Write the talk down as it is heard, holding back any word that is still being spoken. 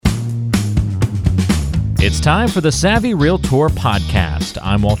It's time for the Savvy Realtor Podcast.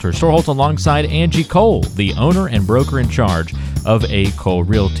 I'm Walter Storholt alongside Angie Cole, the owner and broker in charge of A. Cole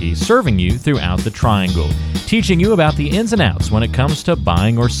Realty, serving you throughout the Triangle, teaching you about the ins and outs when it comes to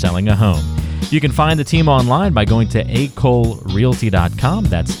buying or selling a home. You can find the team online by going to acolerealty.com.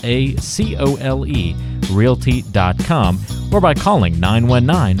 That's A-C-O-L-E realty.com, or by calling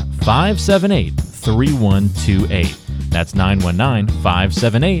 919-578-3128. That's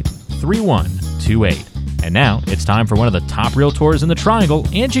 919-578-3128. And now it's time for one of the top realtors in the Triangle,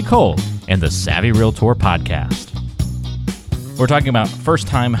 Angie Cole, and the Savvy Realtor Podcast. We're talking about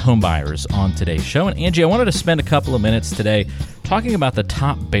first-time homebuyers on today's show. And Angie, I wanted to spend a couple of minutes today talking about the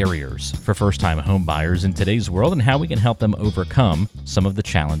top barriers for first-time homebuyers in today's world and how we can help them overcome some of the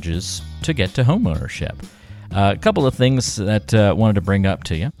challenges to get to homeownership. A couple of things that I wanted to bring up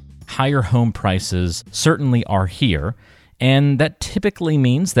to you. Higher home prices certainly are here. And that typically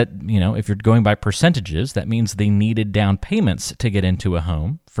means that, if you're going by percentages, that means the needed down payments to get into a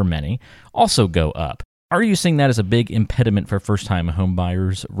home, for many, also go up. Are you seeing that as a big impediment for first-time home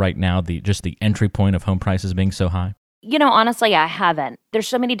buyers right now, just the entry point of home prices being so high? Honestly, I haven't. There's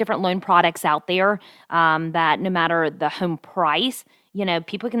so many different loan products out there that no matter the home price,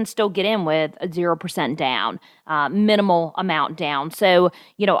 people can still get in with a 0% down, minimal amount down. So,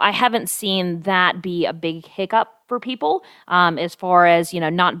 I haven't seen that be a big hiccup for people as far as,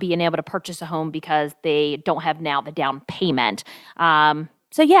 not being able to purchase a home because they don't have now the down payment.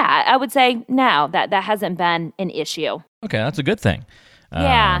 So, yeah, I would say no, that hasn't been an issue. Okay, that's a good thing.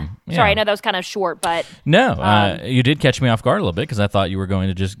 Yeah. Sorry, I know that was kind of short, but... No, you did catch me off guard a little bit because I thought you were going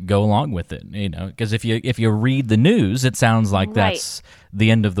to just go along with it, because if you read the news, it sounds like that's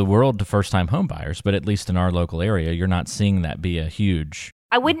the end of the world to first-time home buyers, but at least in our local area, you're not seeing that be a huge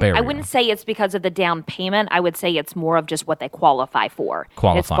barrier. I wouldn't say it's because of the down payment. I would say it's more of just what they qualify for. As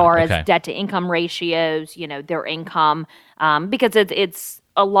Okay. far as debt-to-income ratios, their income, because it's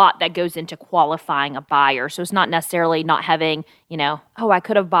a lot that goes into qualifying a buyer. So it's not necessarily not having, I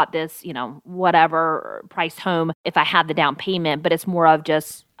could have bought this, whatever priced home if I had the down payment, but it's more of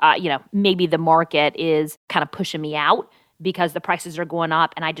just, maybe the market is kind of pushing me out because the prices are going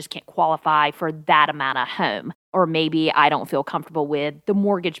up and I just can't qualify for that amount of home. Or maybe I don't feel comfortable with the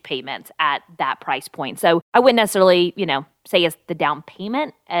mortgage payments at that price point. So I wouldn't necessarily, say it's the down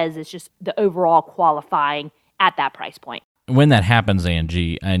payment as it's just the overall qualifying at that price point. When that happens,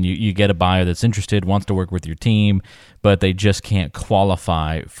 Angie, and you get a buyer that's interested, wants to work with your team, but they just can't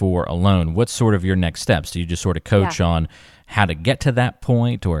qualify for a loan, what's sort of your next steps? Do you just sort of coach on how to get to that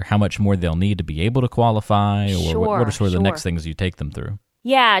point or how much more they'll need to be able to qualify? Or what are sort of the next things you take them through?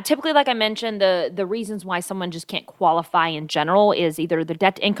 Yeah, typically, like I mentioned, the reasons why someone just can't qualify in general is either the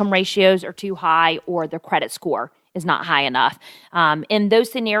debt-to-income ratios are too high or their credit score is not high enough. In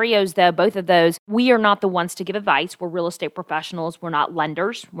those scenarios, though, both of those, we are not the ones to give advice. We're real estate professionals. We're not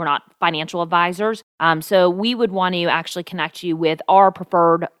lenders. We're not financial advisors. So we would want to actually connect you with our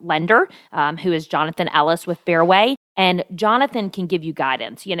preferred lender, who is Jonathan Ellis with Fairway. And Jonathan can give you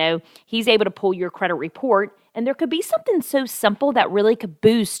guidance. He's able to pull your credit report, and there could be something so simple that really could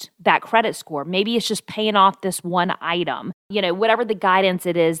boost that credit score. Maybe it's just paying off this one item. Whatever the guidance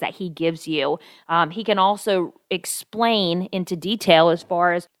it is that he gives you, he can also explain into detail as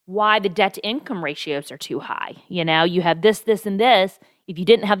far as why the debt-to-income ratios are too high. You have this, and this. If you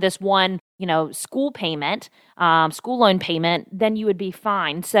didn't have this one, school loan payment, then you would be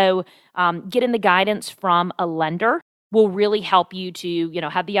fine. So getting the guidance from a lender will really help you to,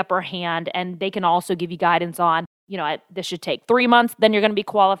 have the upper hand. And they can also give you guidance on, this should take 3 months, then you're going to be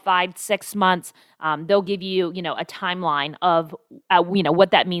qualified, 6 months. They'll give you, a timeline of,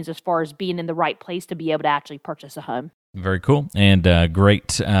 what that means as far as being in the right place to be able to actually purchase a home. Very cool, and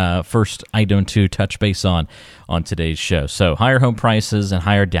great first item to touch base on today's show. So higher home prices and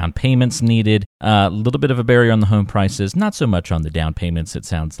higher down payments needed. A little bit of a barrier on the home prices, not so much on the down payments, it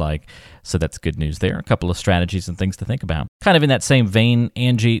sounds like. So that's good news there. A couple of strategies and things to think about. Kind of in that same vein,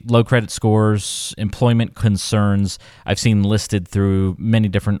 Angie, low credit scores, employment concerns, I've seen listed through many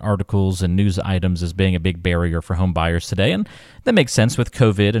different articles and news items as being a big barrier for home buyers today. And that makes sense with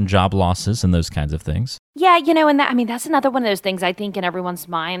COVID and job losses and those kinds of things. Yeah, and that's another one of those things I think in everyone's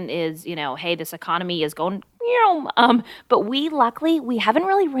mind is, hey, this economy is going, but we haven't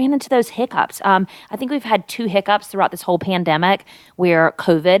really ran into those hiccups. I think we've had 2 hiccups throughout this whole pandemic where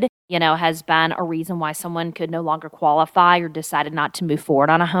COVID, has been a reason why someone could no longer qualify or decided not to move forward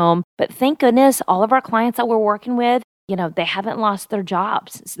on a home. But thank goodness all of our clients that we're working with, they haven't lost their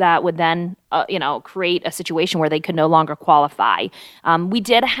jobs. So that would then, create a situation where they could no longer qualify. We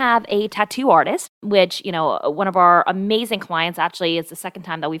did have a tattoo artist, which, one of our amazing clients, actually, it's the second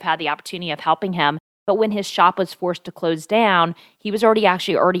time that we've had the opportunity of helping him. But when his shop was forced to close down, he was already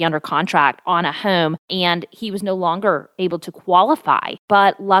under contract on a home, and he was no longer able to qualify.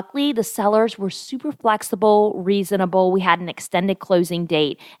 But luckily, the sellers were super flexible, reasonable. We had an extended closing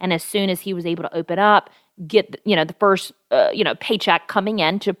date, and as soon as he was able to open up, get the first paycheck coming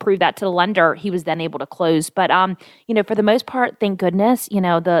in to prove that to the lender, he was then able to close. But for the most part, thank goodness,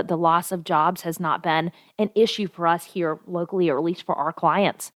 the loss of jobs has not been an issue for us here locally, or at least for our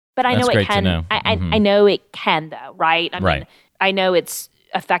clients. But I That's know it great to can. know. I know it can, though, right? I Right. mean, I know it's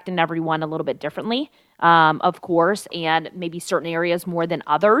affecting everyone a little bit differently, of course, and maybe certain areas more than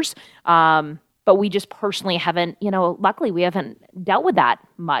others. But we just personally haven't, luckily we haven't dealt with that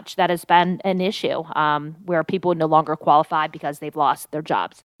much. That has been an issue where people no longer qualify because they've lost their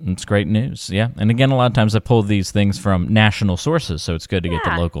jobs. It's great news, yeah. And again, a lot of times I pull these things from national sources, so it's good to get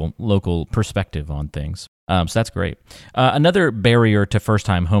the local perspective on things. So that's great. Another barrier to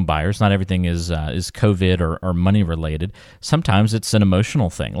first-time home buyers, not everything is COVID or money related. Sometimes it's an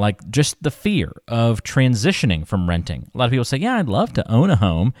emotional thing, like just the fear of transitioning from renting. A lot of people say, yeah, I'd love to own a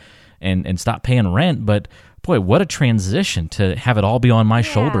home and stop paying rent, but boy, what a transition to have it all be on my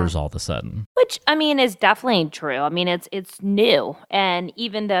shoulders all of a sudden. Which, I mean, is definitely true. I mean, it's new. And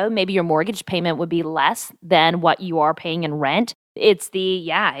even though maybe your mortgage payment would be less than what you are paying in rent, it's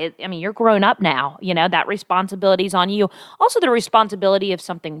you're grown up now. That responsibility's on you. Also, the responsibility if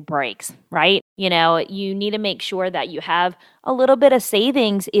something breaks, right? You need to make sure that you have a little bit of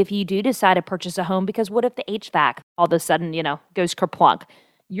savings if you do decide to purchase a home, because what if the HVAC all of a sudden, goes kerplunk?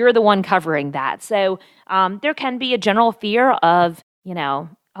 You're the one covering that. So there can be a general fear of, oh,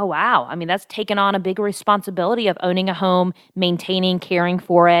 wow. I mean, that's taken on a big responsibility of owning a home, maintaining, caring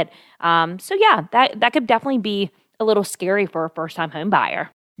for it. That could definitely be a little scary for a first-time home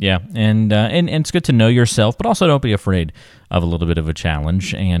buyer. Yeah, and it's good to know yourself, but also don't be afraid of a little bit of a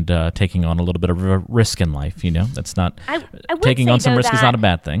challenge and taking on a little bit of a risk in life. That's not taking on some risk is not a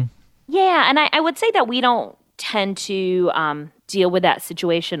bad thing. Yeah, and I would say that we don't tend to deal with that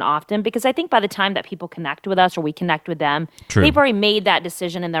situation often, because I think by the time that people connect with us or we connect with them, they've already made that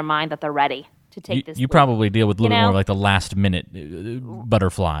decision in their mind that they're ready to take this. You probably deal with a little more like the last minute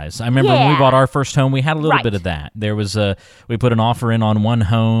butterflies. I remember when we bought our first home, we had a little bit of that. There was we put an offer in on one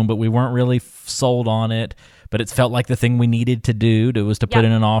home, but we weren't really sold on it. But it felt like the thing we needed to do was to put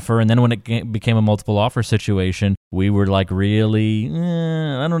in an offer. And then when it became a multiple offer situation, we were like, really,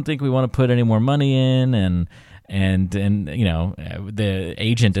 I don't think we want to put any more money in. And the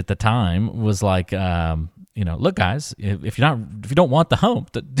agent at the time was like, look, guys, if you don't want the home,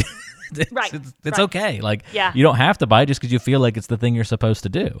 it's okay. Like, you don't have to buy it just because you feel like it's the thing you're supposed to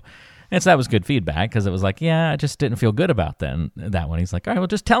do. And so that was good feedback, because it was like, I just didn't feel good about that one. He's like, all right, well,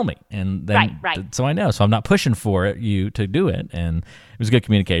 just tell me. And then, so I know. So I'm not pushing for you to do it. And it was good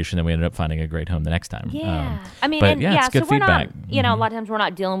communication. Then we ended up finding a great home the next time. Yeah. It's good feedback. We're not, a lot of times we're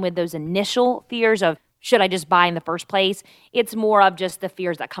not dealing with those initial fears of, should I just buy in the first place? It's more of just the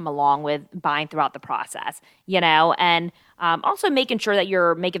fears that come along with buying throughout the process, and also making sure that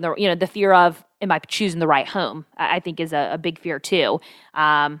you're making the fear of, am I choosing the right home? I think is a big fear too.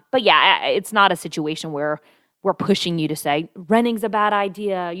 It's not a situation where we're pushing you to say, renting's a bad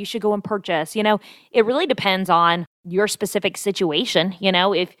idea, you should go and purchase. It really depends on your specific situation.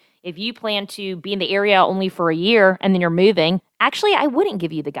 If you plan to be in the area only for a year and then you're moving, actually, I wouldn't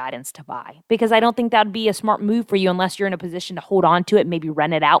give you the guidance to buy, because I don't think that would be a smart move for you unless you're in a position to hold on to it, maybe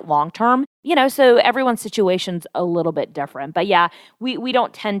rent it out long term. So everyone's situation's a little bit different. But we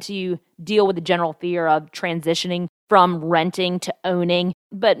don't tend to deal with the general fear of transitioning from renting to owning,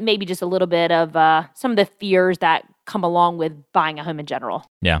 but maybe just a little bit of some of the fears that come along with buying a home in general.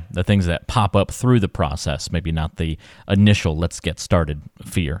 Yeah, the things that pop up through the process, maybe not the initial let's get started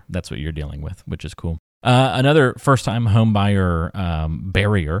fear. That's what you're dealing with, which is cool. Another first-time home buyer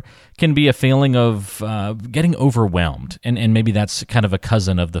barrier can be a feeling of getting overwhelmed, and maybe that's kind of a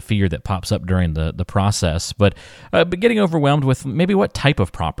cousin of the fear that pops up during the process, but getting overwhelmed with maybe what type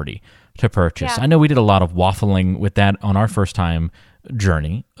of property to purchase. I know we did a lot of waffling with that on our first-time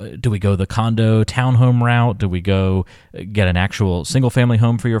journey. Do we go the condo townhome route? Do we go get an actual single-family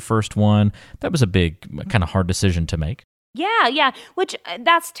home for your first one? That was a big, kind of hard decision to make. Yeah, which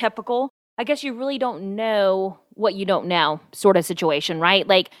that's typical. I guess you really don't know what you don't know sort of situation, right?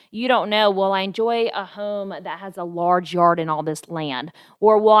 Like, you don't know, will I enjoy a home that has a large yard and all this land?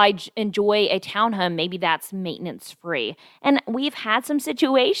 Or will I enjoy a townhome, maybe that's maintenance free? And we've had some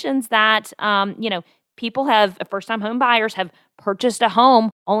situations that, first-time home buyers have purchased a home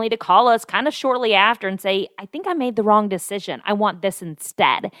only to call us kind of shortly after and say, I think I made the wrong decision. I want this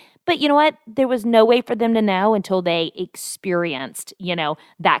instead. But you know what? There was no way for them to know until they experienced,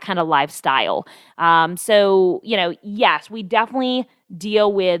 that kind of lifestyle. So, yes, we definitely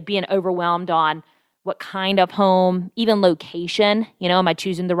deal with being overwhelmed on what kind of home, even location, am I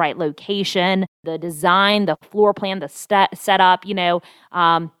choosing the right location, the design, the floor plan, the setup,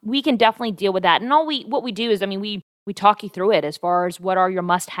 we can definitely deal with that. And what we do is, we talk you through it as far as what are your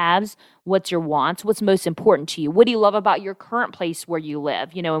must-haves, what's your wants, what's most important to you, what do you love about your current place where you live,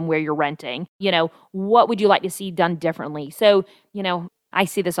 and where you're renting, what would you like to see done differently? So, I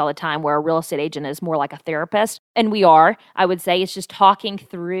see this all the time where a real estate agent is more like a therapist. And we are, I would say, it's just talking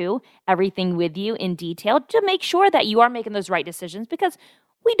through everything with you in detail to make sure that you are making those right decisions, because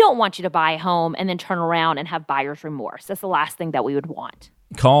we don't want you to buy a home and then turn around and have buyer's remorse. That's the last thing that we would want.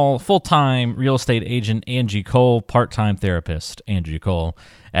 Call full-time real estate agent Angie Cole, part-time therapist Angie Cole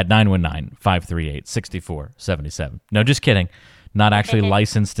at 919-538-6477. No, just kidding. Not actually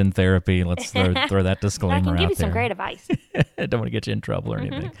licensed in therapy. Let's throw that disclaimer out there. I can give you some great advice. Don't want to get you in trouble or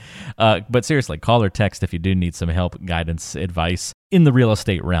anything. But seriously, call or text if you do need some help, guidance, advice in the real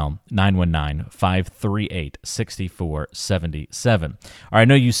estate realm. 919-538-6477. All right, I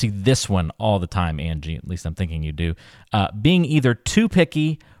know you see this one all the time, Angie. At least I'm thinking you do. Being either too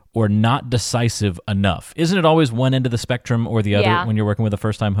picky or not decisive enough. Isn't it always one end of the spectrum or the other when you're working with a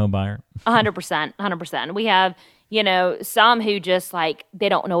first-time home buyer? 100%. We have some who just they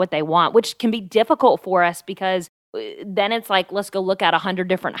don't know what they want, which can be difficult for us because then it's let's go look at 100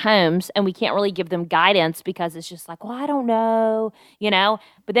 different homes and we can't really give them guidance because it's just well, I don't know,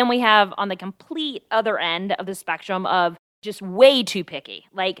 But then we have on the complete other end of the spectrum of just way too picky.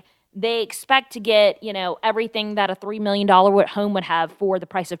 They expect to get, everything that a $3 million home would have for the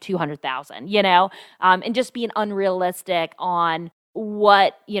price of $200,000, and just being unrealistic on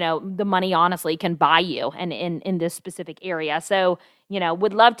what, the money honestly can buy you and in this specific area. So,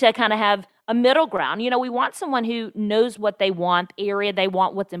 would love to kind of have a middle ground. We want someone who knows what they want, the area they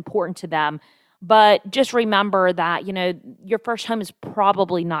want, what's important to them. But just remember that, your first home is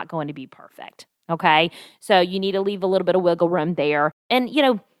probably not going to be perfect. Okay. So you need to leave a little bit of wiggle room there. And,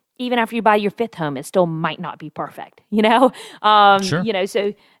 even after you buy your fifth home, it still might not be perfect, Sure.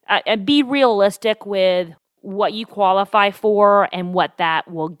 So be realistic with what you qualify for and what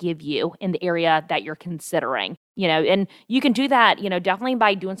that will give you in the area that you're considering, and you can do that, definitely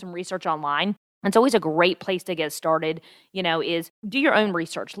by doing some research online. It's always a great place to get started, is do your own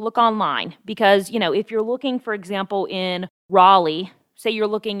research, look online, because, if you're looking, for example, in Raleigh, say you're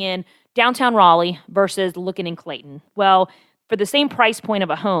looking in downtown Raleigh versus looking in Clayton. Well, for the same price point of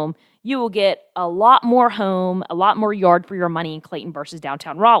a home, you will get a lot more yard for your money in Clayton versus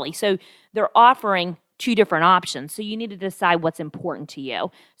downtown Raleigh. So they're offering two different options. So you need to decide what's important to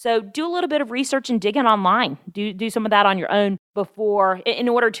you. So do a little bit of research and digging online. Do some of that on your own in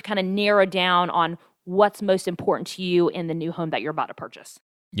order to kind of narrow down on what's most important to you in the new home that you're about to purchase.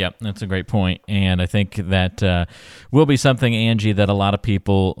 Yep, that's a great point. And I think that will be something, Angie, that a lot of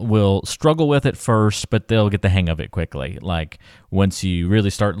people will struggle with at first, but they'll get the hang of it quickly. Once you really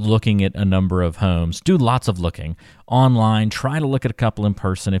start looking at a number of homes, do lots of looking online. Try to look at a couple in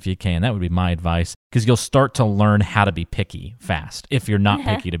person if you can. That would be my advice, because you'll start to learn how to be picky fast if you're not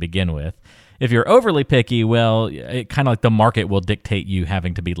picky to begin with. If you're overly picky, well, it kind of the market will dictate you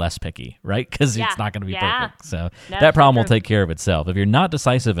having to be less picky, right? Because it's not going to be perfect. So that problem will take care of itself. If you're not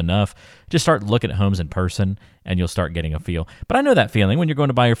decisive enough, just start looking at homes in person and you'll start getting a feel. But I know that feeling when you're going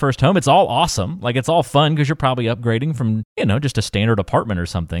to buy your first home. It's all awesome. It's all fun because you're probably upgrading from, just a standard apartment or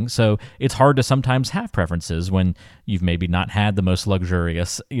something. So it's hard to sometimes have preferences when you've maybe not had the most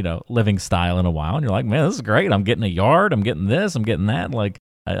luxurious, living style in a while. And you're like, man, this is great. I'm getting a yard. I'm getting this. I'm getting that.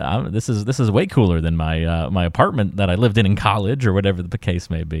 This is way cooler than my apartment that I lived in college or whatever the case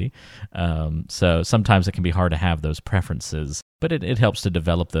may be. So sometimes it can be hard to have those preferences, but it helps to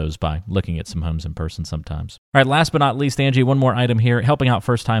develop those by looking at some homes in person sometimes. All right, last but not least, Angie, one more item here, helping out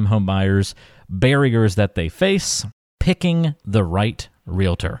first-time home buyers, barriers that they face, picking the right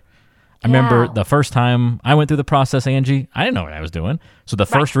realtor. I remember the first time I went through the process, Angie, I didn't know what I was doing. So the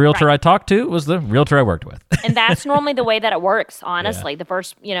first realtor I talked to was the realtor I worked with. And that's normally the way that it works, honestly. Yeah. The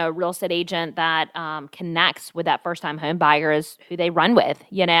first, real estate agent that connects with that first-time home buyer is who they run with,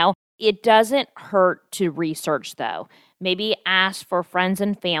 It doesn't hurt to research, though. Maybe ask for friends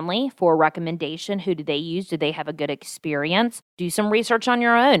and family for a recommendation. Who do they use? Do they have a good experience? Do some research on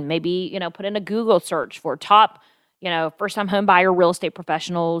your own. Maybe, put in a Google search for top first-time home buyer real estate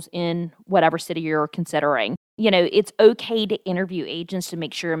professionals in whatever city you're considering. it's okay to interview agents to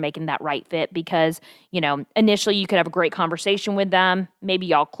make sure you're making that right fit because, initially you could have a great conversation with them. Maybe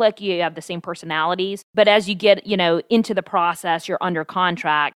y'all click, you have the same personalities. But as you get, into the process, you're under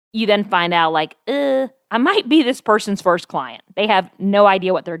contract, you then find out like, I might be this person's first client. They have no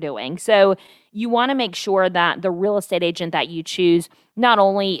idea what they're doing. So you want to make sure that the real estate agent that you choose not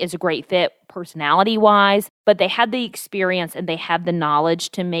only is a great fit personality-wise, but they have the experience and they have the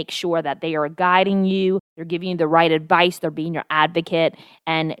knowledge to make sure that they are guiding you, they're giving you the right advice, they're being your advocate,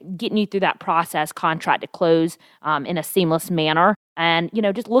 and getting you through that process, contract to close, in a seamless manner. And,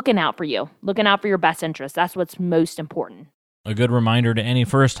 just looking out for you, looking out for your best interests. That's what's most important. A good reminder to any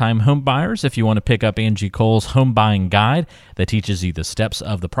first-time home buyers, if you want to pick up Angie Cole's Home Buying Guide that teaches you the steps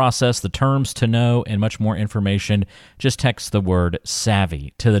of the process, the terms to know, and much more information, just text the word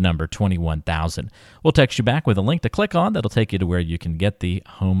SAVVY to the number 21,000. We'll text you back with a link to click on that'll take you to where you can get the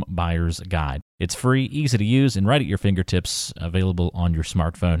Home Buyer's Guide. It's free, easy to use, and right at your fingertips, available on your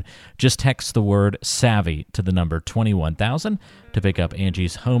smartphone. Just text the word SAVVY to the number 21,000 to pick up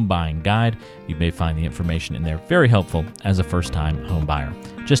Angie's Home Buying Guide. You may find the information in there very helpful as a first-time home buyer.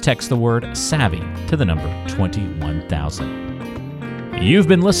 Just text the word SAVVY to the number 21,000. You've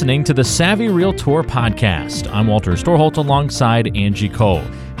been listening to the Savvy Realtor Podcast. I'm Walter Storholt alongside Angie Cole.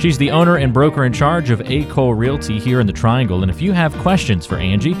 She's the owner and broker in charge of A. Cole Realty here in the Triangle. And if you have questions for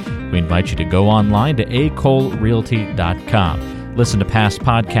Angie, we invite you to go online to acolerealty.com. Listen to past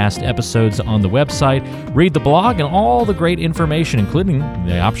podcast episodes on the website, read the blog, and all the great information, including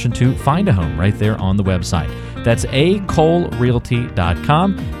the option to find a home right there on the website. That's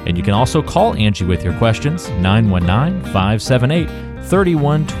acolerealty.com. And you can also call Angie with your questions,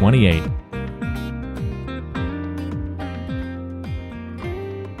 919-578-3128.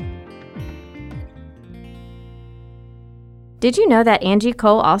 Did you know that Angie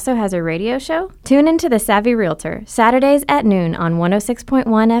Cole also has a radio show? Tune into The Savvy Realtor, Saturdays at noon on 106.1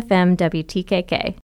 FM WTKK.